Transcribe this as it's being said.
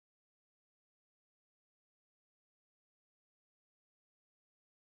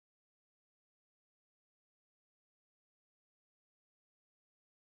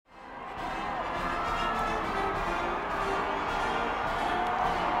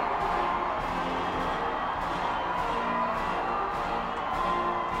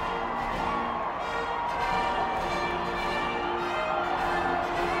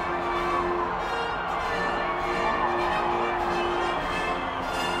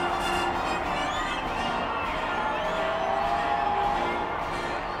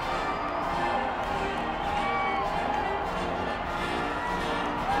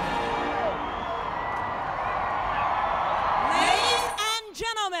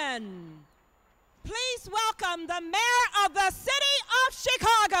gentlemen, please welcome the Mayor of the City of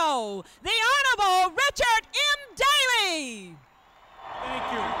Chicago, the Honorable Richard M. Daley.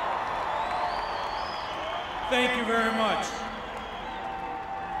 Thank you. Thank you very much.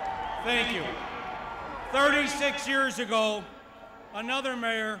 Thank you. 36 years ago, another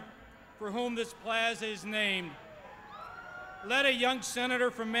mayor for whom this plaza is named led a young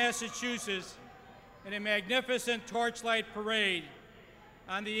senator from Massachusetts in a magnificent torchlight parade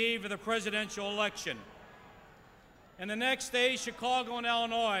on the eve of the presidential election. And the next day, Chicago and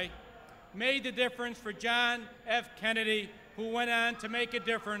Illinois made the difference for John F. Kennedy, who went on to make a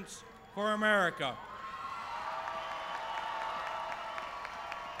difference for America.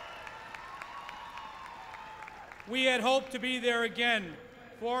 We had hoped to be there again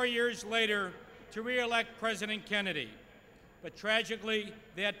 4 years later to re-elect President Kennedy, but tragically,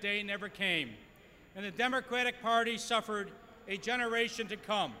 that day never came, and the Democratic Party suffered a generation to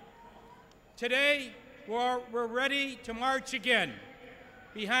come. Today, we're ready to march again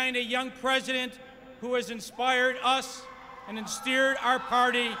behind a young president who has inspired us and steered our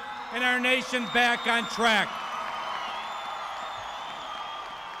party and our nation back on track.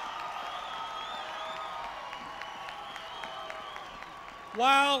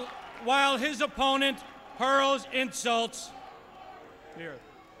 While his opponent hurls insults, years,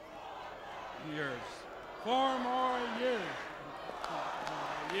 4 more years,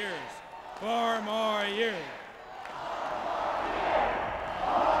 4 more years.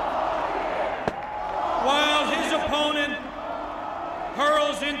 While his opponent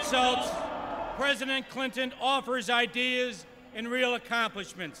hurls insults, President Clinton offers ideas and real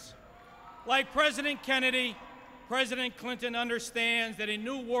accomplishments. Like President Kennedy, President Clinton understands that a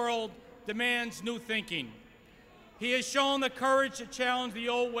new world demands new thinking. He has shown the courage to challenge the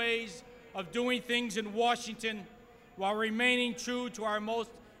old ways of doing things in Washington while remaining true to our most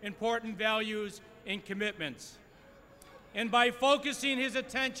important values and commitments. And by focusing his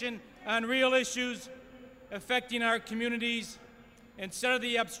attention on real issues affecting our communities instead of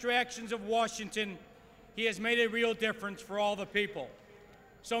the abstractions of Washington, he has made a real difference for all the people.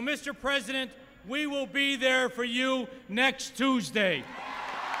 So, Mr. President, we will be there for you next Tuesday.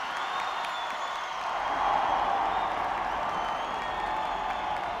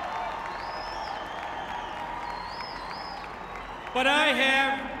 But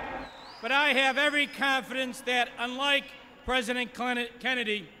I have every confidence that, unlike President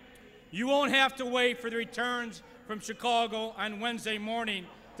Kennedy, you won't have to wait for the returns from Chicago on Wednesday morning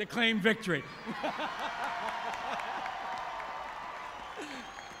to claim victory.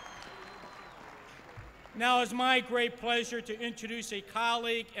 Now, it's my great pleasure to introduce a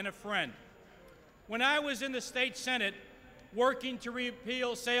colleague and a friend. When I was in the state Senate working to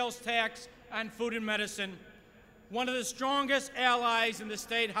repeal sales tax on food and medicine, one of the strongest allies in the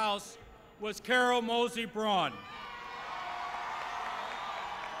State House was Carol Moseley Braun.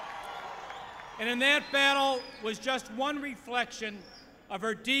 And in that battle was just one reflection of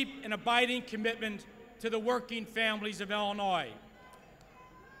her deep and abiding commitment to the working families of Illinois.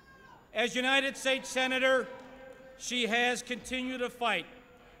 As United States Senator, she has continued to fight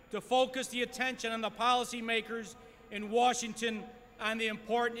to focus the attention on the policymakers in Washington on the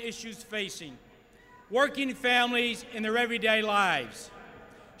important issues facing working families in their everyday lives.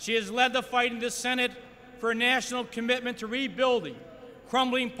 She has led the fight in the Senate for a national commitment to rebuilding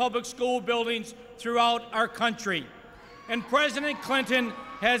crumbling public school buildings throughout our country. And President Clinton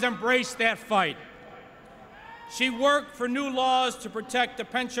has embraced that fight. She worked for new laws to protect the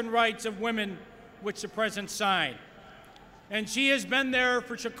pension rights of women, which the President signed. And she has been there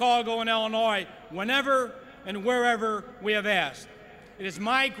for Chicago and Illinois whenever and wherever we have asked. It is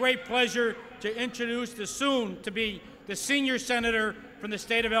my great pleasure to introduce the soon-to-be the senior senator from the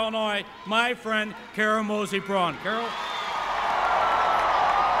state of Illinois, my friend, Carol Moseley Braun. Carol?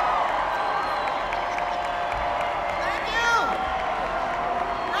 Thank you.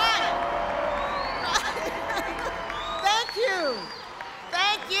 Right. Thank you.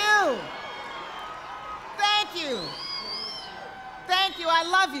 Thank you. Thank you. Thank you. I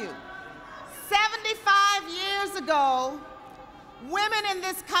love you. 75 years ago, women in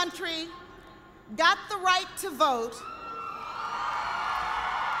this country got the right to vote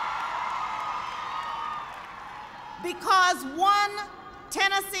because one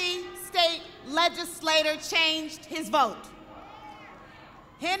Tennessee state legislator changed his vote.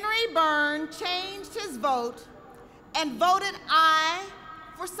 Henry Byrne changed his vote and voted aye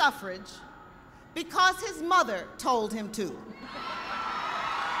for suffrage because his mother told him to.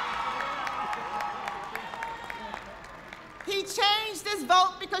 He changed his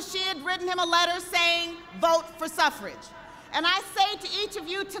vote because she had written him a letter saying, vote for suffrage. And I say to each of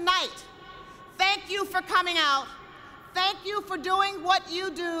you tonight, thank you for coming out. Thank you for doing what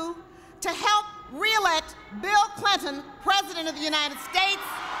you do to help re-elect Bill Clinton, President of the United States.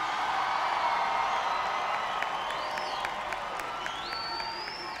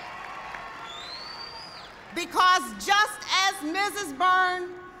 Because just as Mrs. Byrne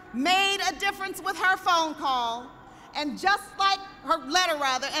made a difference with her phone call, and just like her letter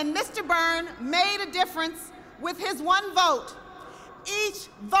rather, and Mr. Byrne made a difference with his one vote, each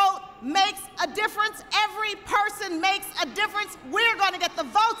vote makes a difference. Every person makes a difference. We're going to get the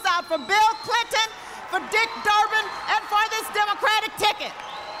votes out for Bill Clinton, for Dick Durbin, and for this Democratic ticket.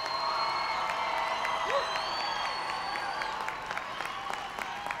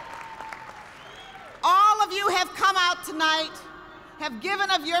 All of you have come out tonight, have given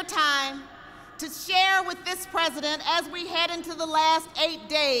of your time to share with this president as we head into the last 8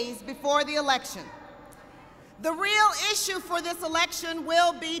 days before the election. The real issue for this election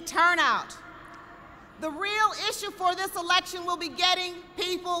will be turnout. The real issue for this election will be getting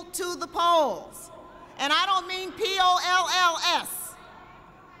people to the polls. And I don't mean P-O-L-L-S.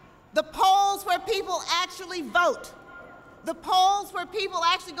 The polls where people actually vote. The polls where people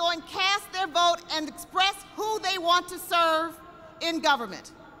actually go and cast their vote and express who they want to serve in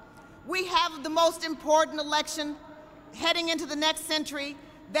government. We have the most important election heading into the next century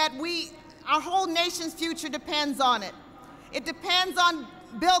that our whole nation's future depends on it. It depends on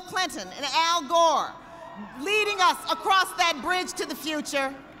Bill Clinton and Al Gore leading us across that bridge to the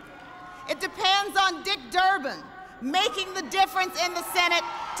future. It depends on Dick Durbin making the difference in the Senate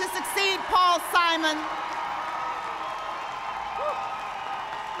to succeed Paul Simon.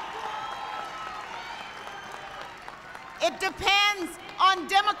 It depends on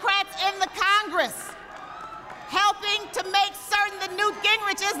Democrats in the Congress helping to make certain that Newt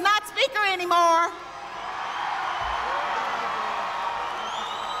Gingrich is not Speaker anymore.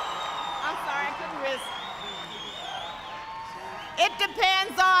 I'm sorry, I couldn't resist. It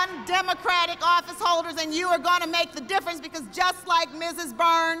depends on Democratic office holders, and you are going to make the difference, because just like Mrs.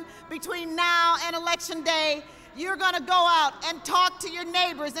 Byrne, between now and Election Day, you're going to go out and talk to your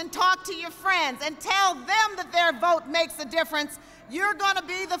neighbors and talk to your friends and tell them that their vote makes a difference. You're going to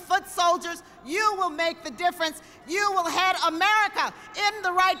be the foot soldiers. You will make the difference. You will head America in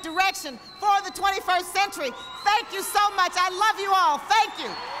the right direction for the 21st century. Thank you so much. I love you all. Thank you.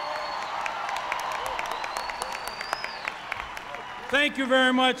 Thank you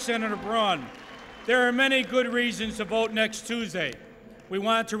very much, Senator Braun. There are many good reasons to vote next Tuesday. We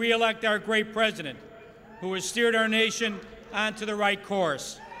want to re-elect our great president, who has steered our nation onto the right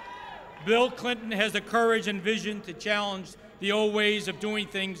course. Bill Clinton has the courage and vision to challenge the old ways of doing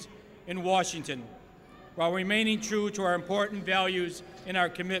things in Washington, while remaining true to our important values and our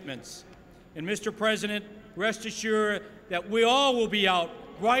commitments. And Mr. President, rest assured that we all will be out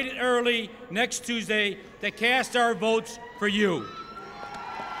bright and early next Tuesday to cast our votes for you.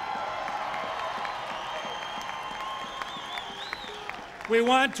 We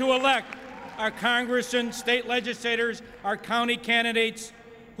want to elect our congressmen, state legislators, our county candidates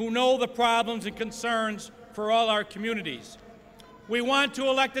who know the problems and concerns for all our communities. We want to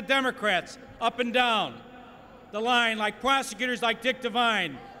elect the Democrats up and down the line, like prosecutors like Dick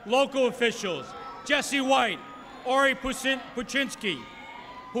Devine, local officials, Jesse White, Ori Puchinsky,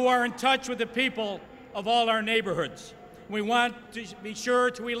 who are in touch with the people of all our neighborhoods. We want to be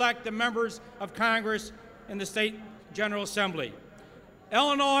sure to elect the members of Congress and the State General Assembly.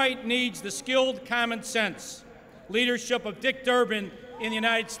 Illinois needs the skilled common sense leadership of Dick Durbin in the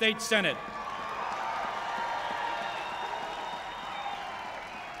United States Senate.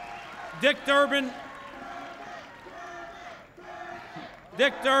 Dick Durbin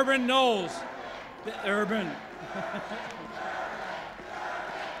knows. Durbin.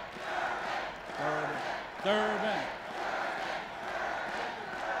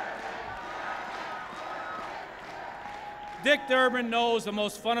 Dick Durbin knows the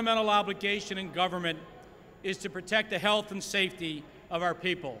most fundamental obligation in government is to protect the health and safety of our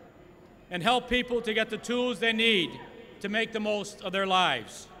people and help people to get the tools they need to make the most of their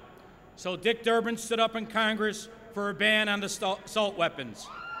lives. So Dick Durbin stood up in Congress for a ban on the assault weapons.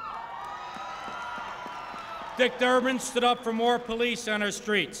 Dick Durbin stood up for more police on our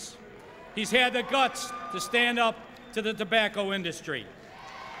streets. He's had the guts to stand up to the tobacco industry.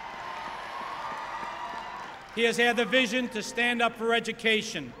 He has had the vision to stand up for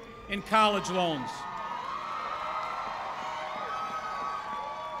education and college loans,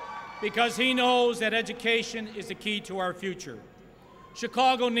 because he knows that education is the key to our future.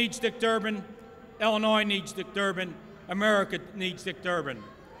 Chicago needs Dick Durbin, Illinois needs Dick Durbin, America needs Dick Durbin.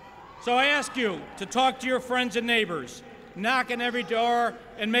 So I ask you to talk to your friends and neighbors, knock on every door,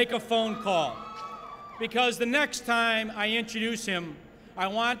 and make a phone call. Because the next time I introduce him, I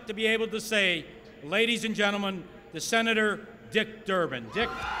want to be able to say, ladies and gentlemen, the Senator Dick Durbin. Dick.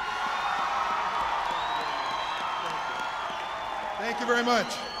 Thank you very much.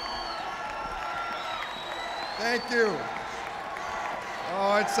 Thank you.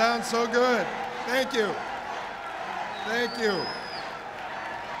 Oh, it sounds so good. Thank you. Thank you.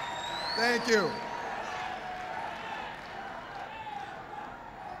 Thank you.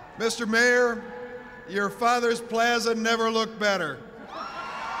 Mr. Mayor, your father's plaza never looked better.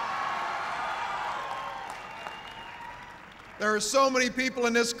 There are so many people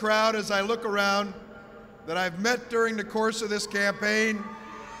in this crowd as I look around that I've met during the course of this campaign.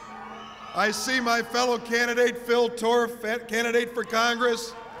 I see my fellow candidate, Phil Torf, candidate for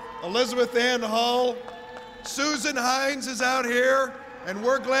Congress, Elizabeth Ann Hull, Susan Hines is out here, and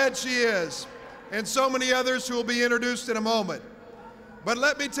we're glad she is, and so many others who will be introduced in a moment. But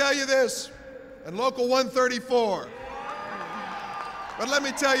let me tell you this, and Local 134, but let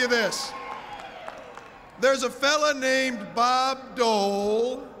me tell you this. There's a fella named Bob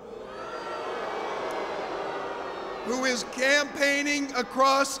Dole who is campaigning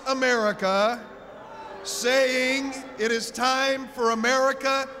across America saying it is time for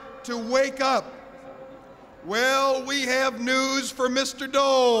America to wake up. Well, we have news for Mr.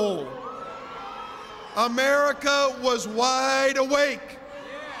 Dole. America was wide awake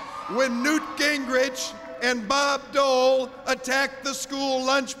when Newt Gingrich and Bob Dole attacked the school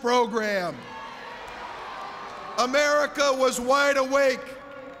lunch program. America was wide awake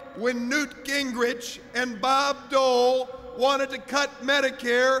when Newt Gingrich and Bob Dole wanted to cut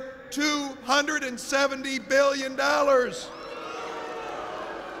Medicare $270 billion.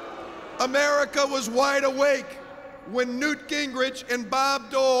 America was wide awake when Newt Gingrich and Bob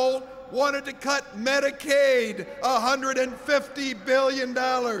Dole wanted to cut Medicaid $150 billion.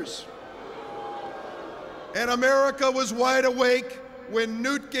 And America was wide awake when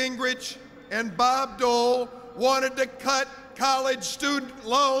Newt Gingrich and Bob Dole wanted to cut college student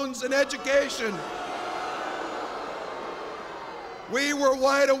loans and education. We were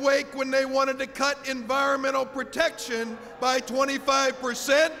wide awake when they wanted to cut environmental protection by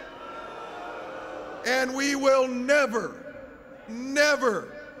 25%. And we will never, never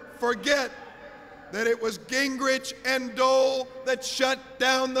forget that it was Gingrich and Dole that shut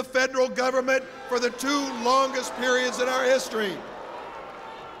down the federal government for the 2 longest periods in our history.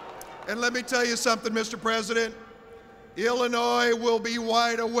 And let me tell you something, Mr. President. Illinois will be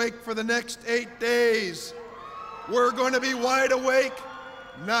wide awake for the next 8 days. We're going to be wide awake,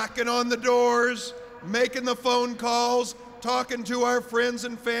 knocking on the doors, making the phone calls, talking to our friends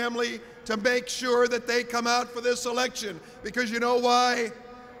and family to make sure that they come out for this election. Because you know why?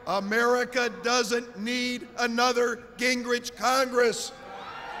 America doesn't need another Gingrich Congress.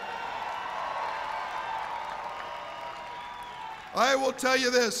 I will tell you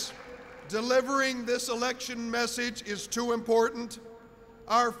this. Delivering this election message is too important.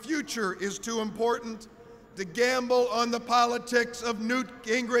 Our future is too important to gamble on the politics of Newt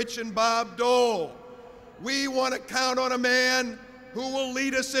Gingrich and Bob Dole. We want to count on a man who will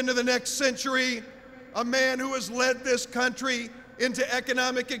lead us into the next century, a man who has led this country into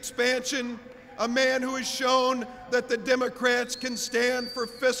economic expansion, a man who has shown that the Democrats can stand for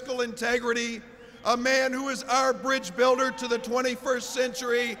fiscal integrity, a man who is our bridge builder to the 21st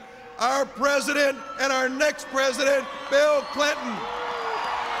century, our president and our next president, Bill Clinton.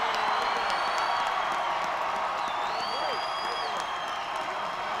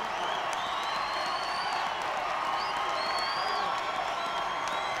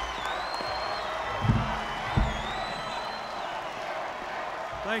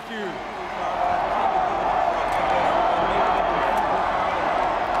 Thank you.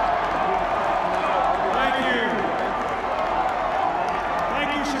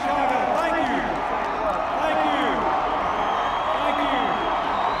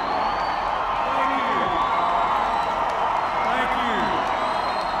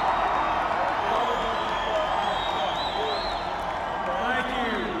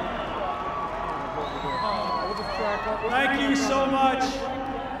 Thank you so much.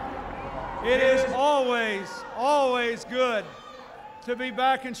 It is always good to be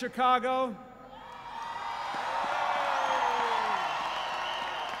back in Chicago.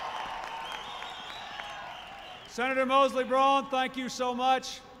 Senator Mosley Braun, thank you so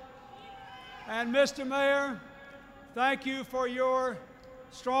much. And Mr. Mayor, thank you for your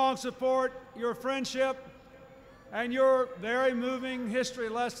strong support, your friendship, and your very moving history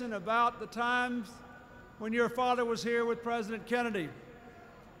lesson about the times when your father was here with President Kennedy.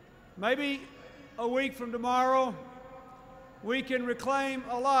 Maybe a week from tomorrow, we can reclaim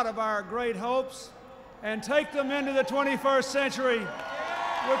a lot of our great hopes and take them into the 21st century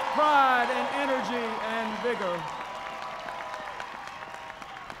with pride and energy and vigor.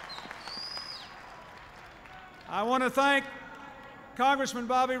 I want to thank Congressman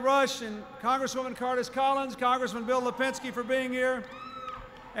Bobby Rush and Congresswoman Curtis Collins, Congressman Bill Lipinski for being here.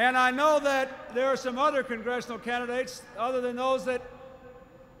 And I know that there are some other congressional candidates other than those that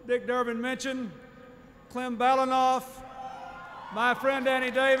Dick Durbin mentioned, Clem Balanoff, my friend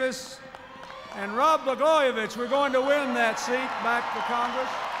Danny Davis, and Rob Blagojevich. We're going to win that seat back for Congress.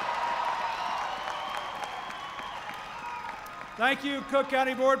 Thank you, Cook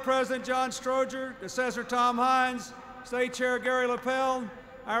County Board President John Stroger, Assessor Tom Hines, State Chair Gary LaPel,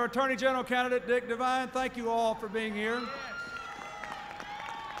 our Attorney General candidate Dick Devine. Thank you all for being here.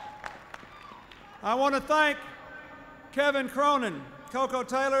 I want to thank Kevin Cronin, Coco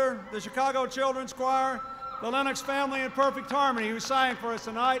Taylor, the Chicago Children's Choir, the Lennox Family in Perfect Harmony, who sang for us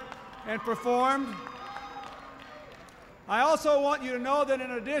tonight and performed. I also want you to know that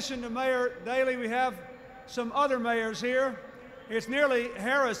in addition to Mayor Daley, we have some other mayors here. It's nearly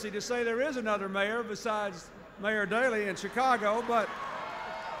heresy to say there is another mayor besides Mayor Daley in Chicago, but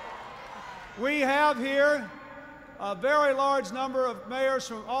we have here a very large number of mayors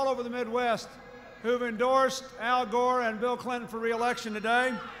from all over the Midwest who've endorsed Al Gore and Bill Clinton for re-election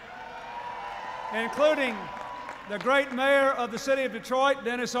today, including the great mayor of the city of Detroit,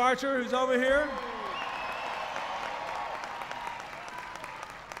 Dennis Archer, who's over here.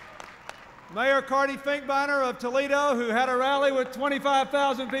 Mayor Cardi Finkbeiner of Toledo, who had a rally with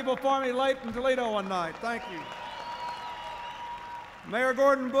 25,000 people for me late in Toledo one night. Thank you. Mayor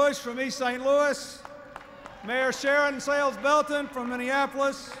Gordon Bush from East St. Louis. Mayor Sharon Sales Belton from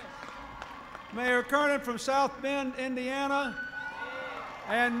Minneapolis. Mayor Kernan from South Bend, Indiana.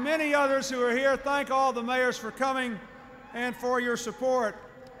 And many others who are here. Thank all the mayors for coming and for your support.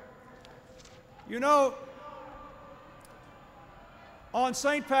 You know, on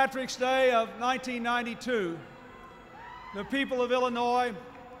St. Patrick's Day of 1992, the people of Illinois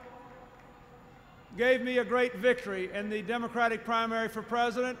gave me a great victory in the Democratic primary for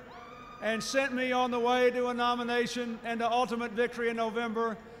president and sent me on the way to a nomination and to ultimate victory in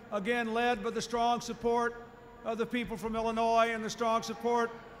November, again led by the strong support of the people from Illinois and the strong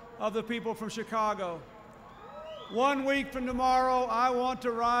support of the people from Chicago. 1 week from tomorrow, I want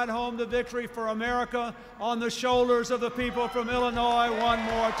to ride home the victory for America on the shoulders of the people from Illinois one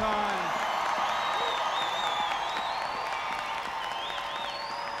more time.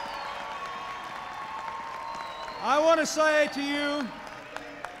 I want to say to you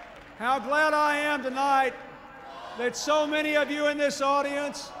how glad I am tonight that so many of you in this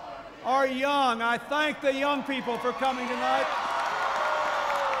audience are young. I thank the young people for coming tonight.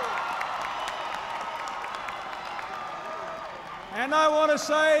 And I want to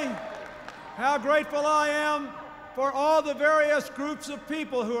say how grateful I am for all the various groups of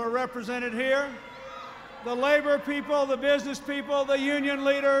people who are represented here. The labor people, the business people, the union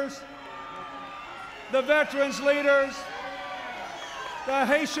leaders, the veterans leaders, the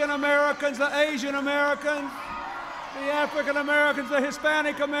Haitian Americans, the Asian Americans, the African Americans, the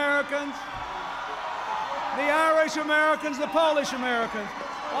Hispanic Americans, the Irish Americans, the Polish Americans,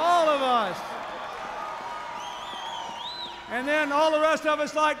 all of us. And then all the rest of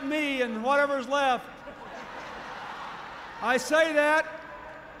us like me and whatever's left. I say that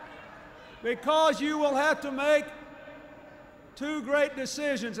because you will have to make two great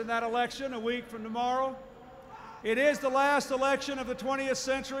decisions in that election a week from tomorrow. It is the last election of the 20th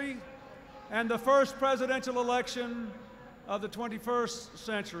century and the first presidential election of the 21st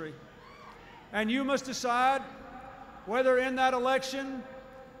century. And you must decide whether in that election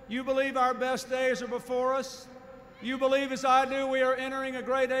you believe our best days are before us, you believe, as I do, we are entering a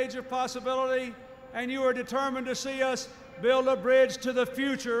great age of possibility, and you are determined to see us build a bridge to the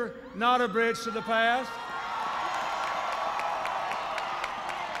future, not a bridge to the past.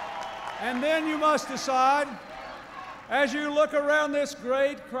 And then you must decide, as you look around this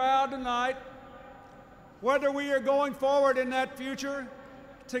great crowd tonight, whether we are going forward in that future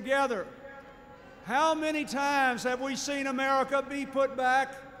together. How many times have we seen America be put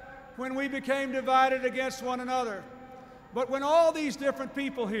back when we became divided against one another? But when all these different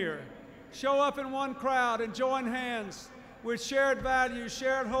people here show up in one crowd and join hands with shared values,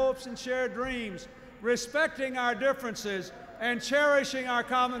 shared hopes, and shared dreams, respecting our differences and cherishing our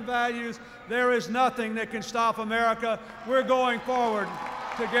common values, there is nothing that can stop America. We're going forward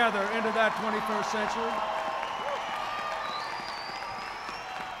together into that 21st century.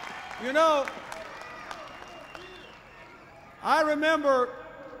 You know, I remember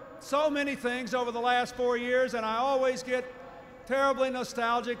so many things over the last 4 years, and I always get terribly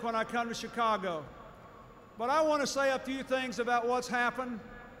nostalgic when I come to Chicago. But I want to say a few things about what's happened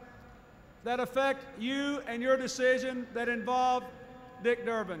that affect you and your decision that involve Dick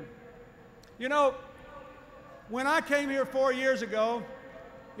Durbin. You know, when I came here 4 years ago,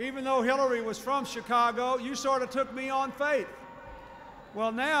 even though Hillary was from Chicago, you sort of took me on faith.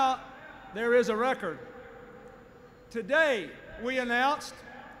 Well, now there is a record. Today, we announced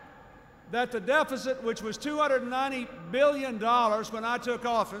that the deficit, which was $290 billion when I took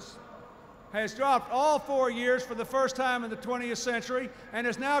office, has dropped all 4 years for the first time in the 20th century and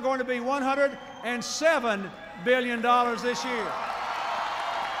is now going to be $107 billion this year.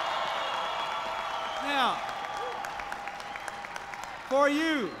 Now, for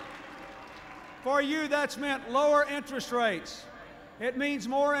you, that's meant lower interest rates. It means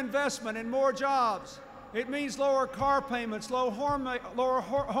more investment and more jobs. It means lower car payments, lower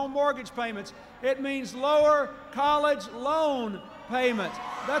home mortgage payments. It means lower college loan payments.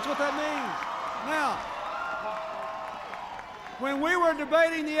 That's what that means. Now, when we were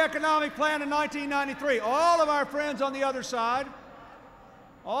debating the economic plan in 1993, all of our friends on the other side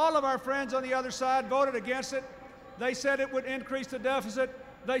voted against it. They said it would increase the deficit.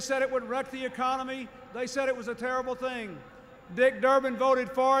 They said it would wreck the economy. They said it was a terrible thing. Dick Durbin voted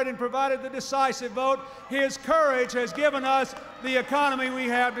for it and provided the decisive vote. His courage has given us the economy we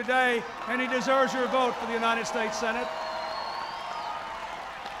have today, and he deserves your vote for the United States Senate.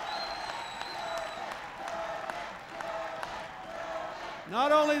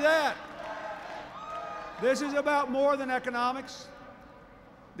 Not only that, this is about more than economics.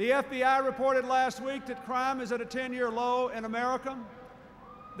 The FBI reported last week that crime is at a 10-year low in America,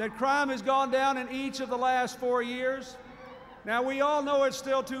 that crime has gone down in each of the last 4 years. Now, we all know it's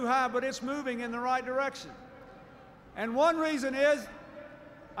still too high, but it's moving in the right direction. And one reason is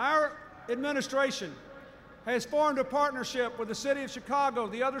our administration has formed a partnership with the city of Chicago,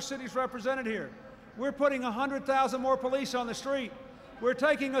 the other cities represented here. We're putting 100,000 more police on the street. We're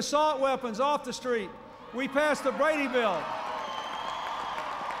taking assault weapons off the street. We passed the Brady Bill.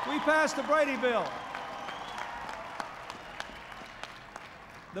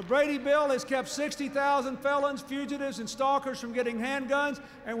 The Brady Bill has kept 60,000 felons, fugitives, and stalkers from getting handguns,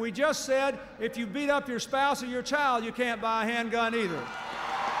 and we just said if you beat up your spouse or your child, you can't buy a handgun either.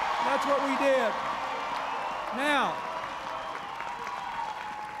 That's what we did. Now,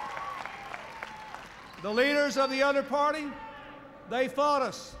 the leaders of the other party, they fought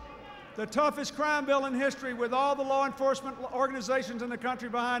us. The toughest crime bill in history with all the law enforcement organizations in the country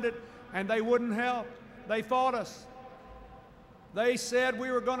behind it, and they wouldn't help. They fought us. They said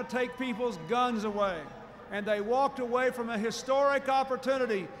we were going to take people's guns away, and they walked away from a historic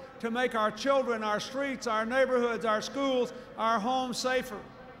opportunity to make our children, our streets, our neighborhoods, our schools, our homes safer.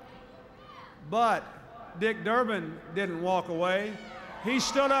 But Dick Durbin didn't walk away. He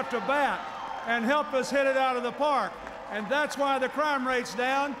stood up to bat and helped us hit it out of the park. And that's why the crime rate's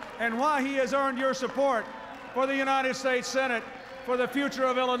down and why he has earned your support for the United States Senate for the future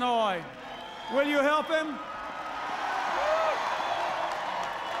of Illinois. Will you help him?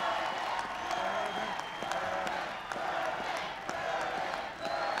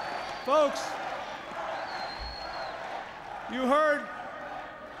 Folks, you heard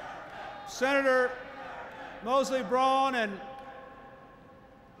Senator Mosley Braun and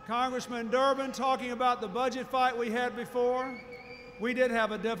Congressman Durbin talking about the budget fight we had before. We did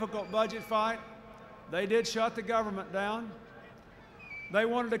have a difficult budget fight. They did shut the government down. They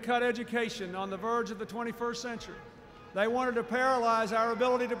wanted to cut education on the verge of the 21st century. They wanted to paralyze our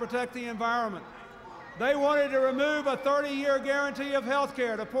ability to protect the environment. They wanted to remove a 30-year guarantee of health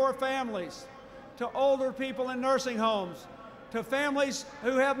care to poor families, to older people in nursing homes, to families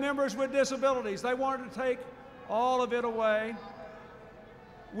who have members with disabilities. They wanted to take all of it away.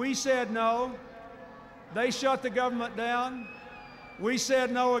 We said no. They shut the government down. We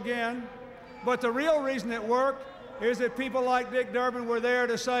said no again. But the real reason it worked is that people like Dick Durbin were there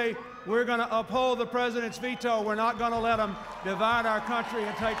to say, we're going to uphold the president's veto. We're not going to let him divide our country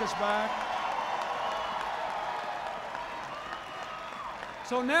and take us back.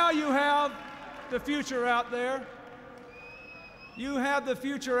 So now you have the future out there. You have the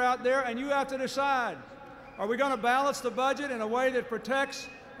future out there, and you have to decide, are we going to balance the budget in a way that protects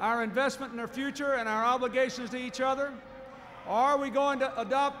our investment in our future and our obligations to each other? Or are we going to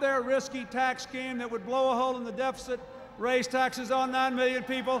adopt their risky tax scheme that would blow a hole in the deficit, raise taxes on 9 million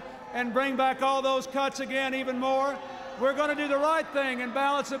people, and bring back all those cuts again even more? We're going to do the right thing and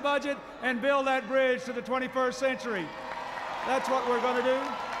balance the budget and build that bridge to the 21st century. That's what we're going to do.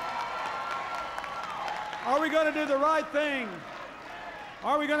 Are we going to do the right thing?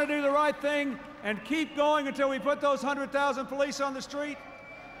 Are we going to do the right thing and keep going until we put those 100,000 police on the street,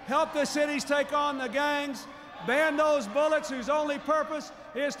 help the cities take on the gangs, ban those bullets whose only purpose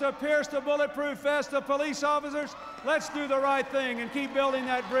is to pierce the bulletproof vest of police officers. Let's do the right thing and keep building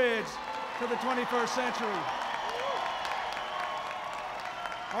that bridge to the 21st century.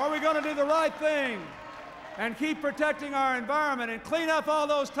 Are we going to do the right thing and keep protecting our environment and clean up all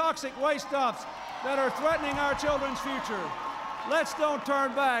those toxic waste dumps that are threatening our children's future? Let's don't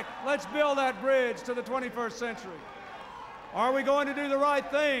turn back. Let's build that bridge to the 21st century. Are we going to do the right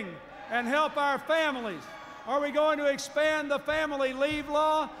thing and help our families? Are we going to expand the family leave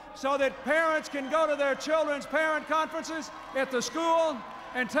law so that parents can go to their children's parent conferences at the school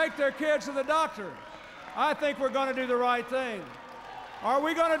and take their kids to the doctor? I think we're going to do the right thing. Are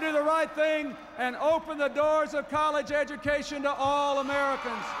we going to do the right thing and open the doors of college education to all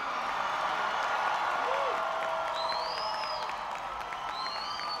Americans?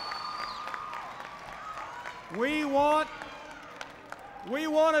 We want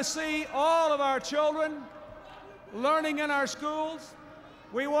to see all of our children learning in our schools.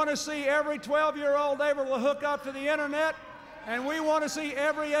 We want to see every 12-year-old able to hook up to the internet, and we want to see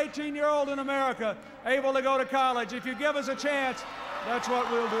every 18-year-old in America able to go to college. If you give us a chance, that's what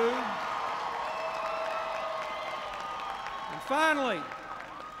we'll do. And finally,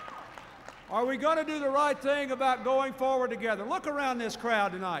 are we going to do the right thing about going forward together? Look around this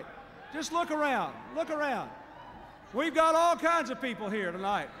crowd tonight. Just look around. Look around. We've got all kinds of people here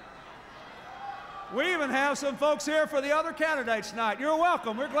tonight. We even have some folks here for the other candidates tonight. You're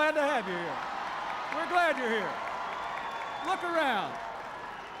welcome. We're glad to have you here. We're glad you're here. Look around.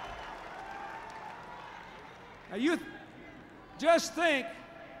 Now you just think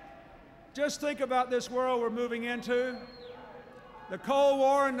about this world we're moving into. The Cold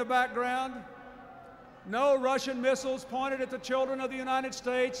War in the background. No Russian missiles pointed at the children of the United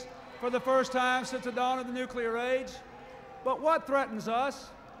States for the first time since the dawn of the nuclear age. But what threatens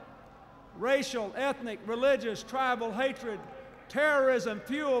us? Racial, ethnic, religious, tribal hatred, terrorism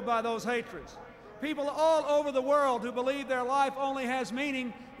fueled by those hatreds. People all over the world who believe their life only has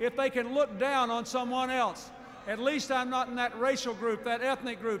meaning if they can look down on someone else. At least I'm not in that racial group, that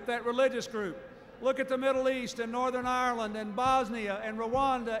ethnic group, that religious group. Look at the Middle East and Northern Ireland and Bosnia and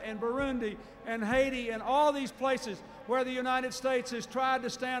Rwanda and Burundi and Haiti and all these places where the United States has tried to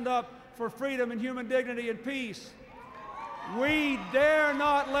stand up for freedom and human dignity and peace. We dare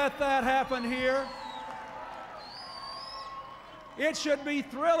not let that happen here. It should be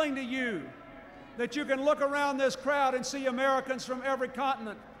thrilling to you that you can look around this crowd and see Americans from every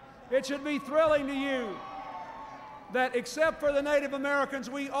continent. It should be thrilling to you that except for the Native Americans,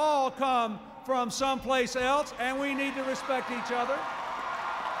 we all come from someplace else, and we need to respect each other.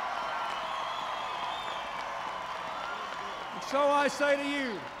 And so I say to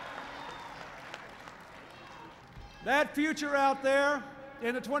you, that future out there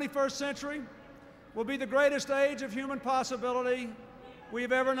in the 21st century will be the greatest age of human possibility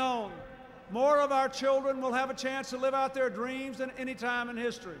we've ever known. More of our children will have a chance to live out their dreams than any time in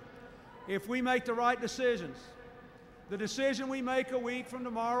history if we make the right decisions. The decision we make a week from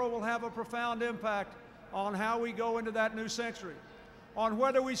tomorrow will have a profound impact on how we go into that new century, on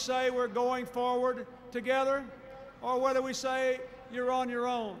whether we say we're going forward together or whether we say you're on your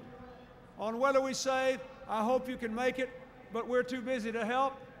own, on whether we say I hope you can make it, but we're too busy to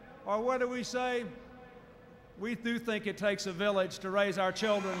help, or whether we say we do think it takes a village to raise our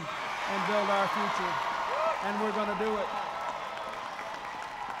children and build our future, and we're going to do it.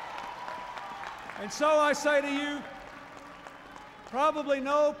 And so I say to you, probably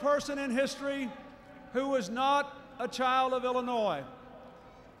no person in history who was not a child of Illinois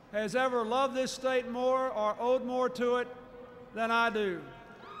has ever loved this state more or owed more to it than I do.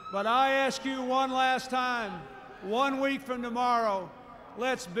 But I ask you one last time, 1 week from tomorrow,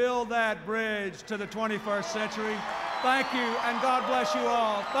 let's build that bridge to the 21st century. Thank you, and God bless you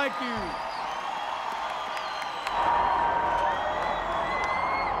all. Thank you.